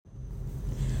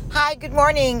Hi, good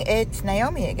morning. It's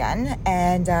Naomi again,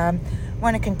 and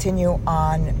want to continue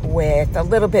on with a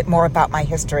little bit more about my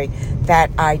history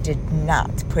that I did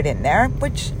not put in there,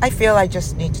 which I feel I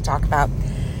just need to talk about.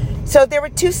 So there were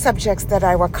two subjects that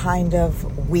I were kind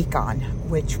of weak on,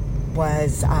 which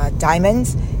was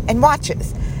diamonds and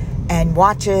watches. And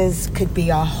watches could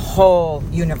be a whole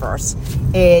universe.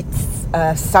 It's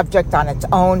a subject on its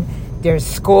own. There's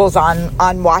schools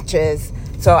on watches.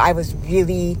 So I was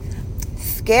really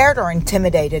scared or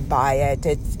intimidated by it.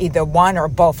 It's either one or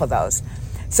both of those.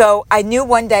 So I knew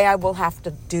one day I will have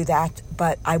to do that,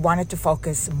 but I wanted to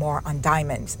focus more on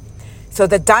diamonds. So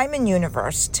the diamond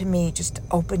universe to me just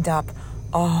opened up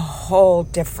a whole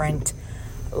different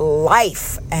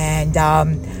life. And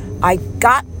I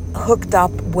got hooked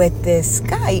up with this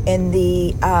guy in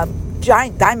the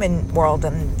giant diamond world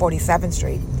on 47th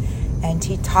Street. And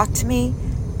he taught me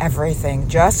everything,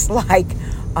 just like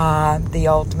the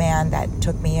old man that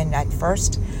took me in at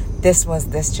first. This was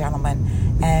this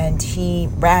gentleman, and he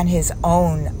ran his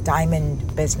own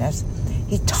diamond business.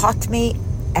 He taught me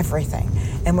everything.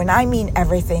 And when I mean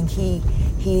everything, he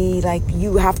like,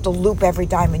 you have to loop every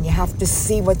diamond. You have to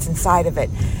see what's inside of it.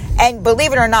 And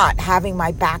believe it or not, having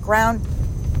my background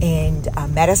in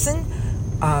medicine,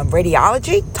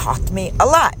 radiology taught me a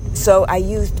lot. So I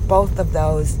used both of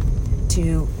those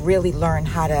to really learn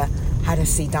how to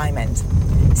see diamonds.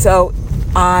 So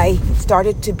I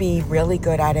started to be really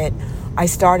good at it. I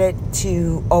started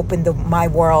to open my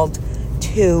world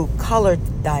to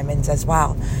colored diamonds as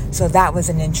well. So that was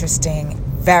an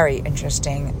very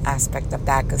interesting aspect of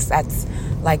that, because that's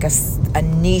like a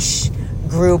niche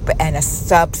group and a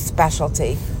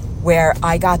subspecialty where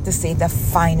I got to see the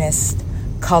finest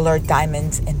colored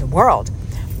diamonds in the world.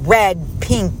 Red,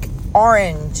 pink,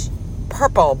 orange,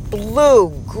 purple, blue,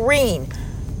 green.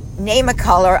 Name a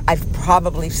color, I've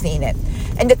probably seen it.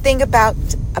 And the thing about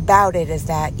it is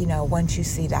that, once you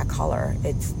see that color,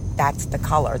 that's the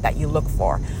color that you look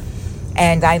for.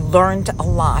 And I learned a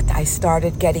lot. I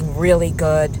started getting really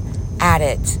good at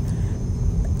it.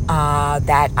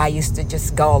 That I used to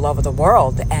just go all over the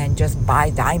world and just buy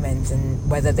diamonds,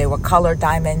 and whether they were colored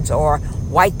diamonds or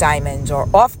white diamonds or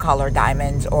off-color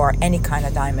diamonds or any kind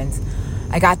of diamonds.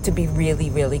 I got to be really,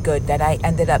 really good that I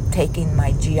ended up taking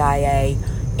my GIA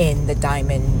in the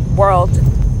diamond world,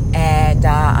 and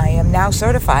I am now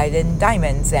certified in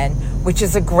diamonds, and which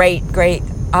is a great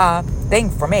thing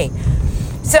for me.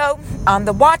 So on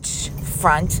the watch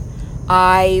front,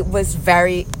 I was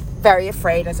very, very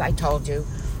afraid, as I told you.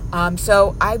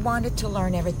 So I wanted to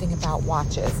learn everything about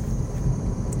watches.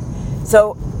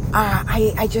 So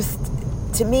I just,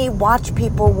 to me, watch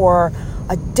people were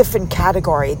a different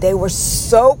category. They were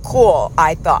so cool,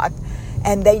 I thought.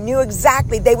 And they knew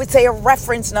exactly, they would say a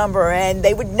reference number and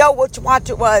they would know which watch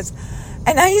it was.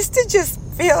 And I used to just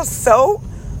feel so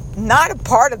not a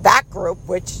part of that group,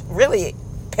 which really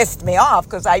pissed me off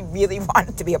because I really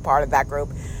wanted to be a part of that group.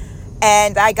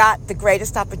 And I got the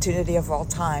greatest opportunity of all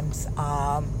times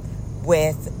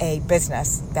with a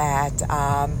business that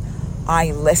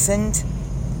I listened,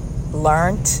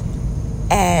 learned,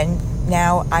 and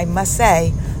now I must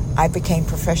say I became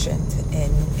proficient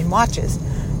in watches.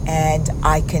 And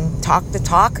I can talk the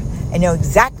talk and know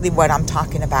exactly what I'm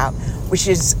talking about, which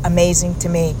is amazing to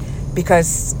me,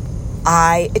 because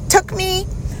it took me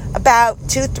about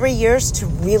 2-3 years to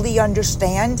really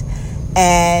understand.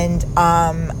 And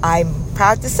I'm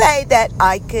proud to say that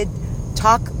I could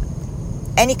talk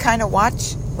any kind of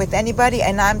watch with anybody,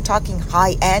 and I'm talking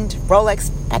high-end, Rolex,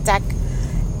 Patek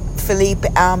Philippe,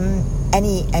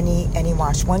 any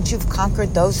watch. Once you've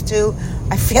conquered those two,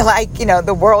 I feel like,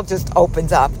 the world just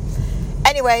opens up.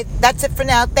 Anyway, that's it for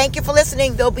now. Thank you for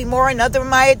listening. There'll be more in other of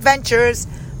my adventures.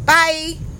 Bye.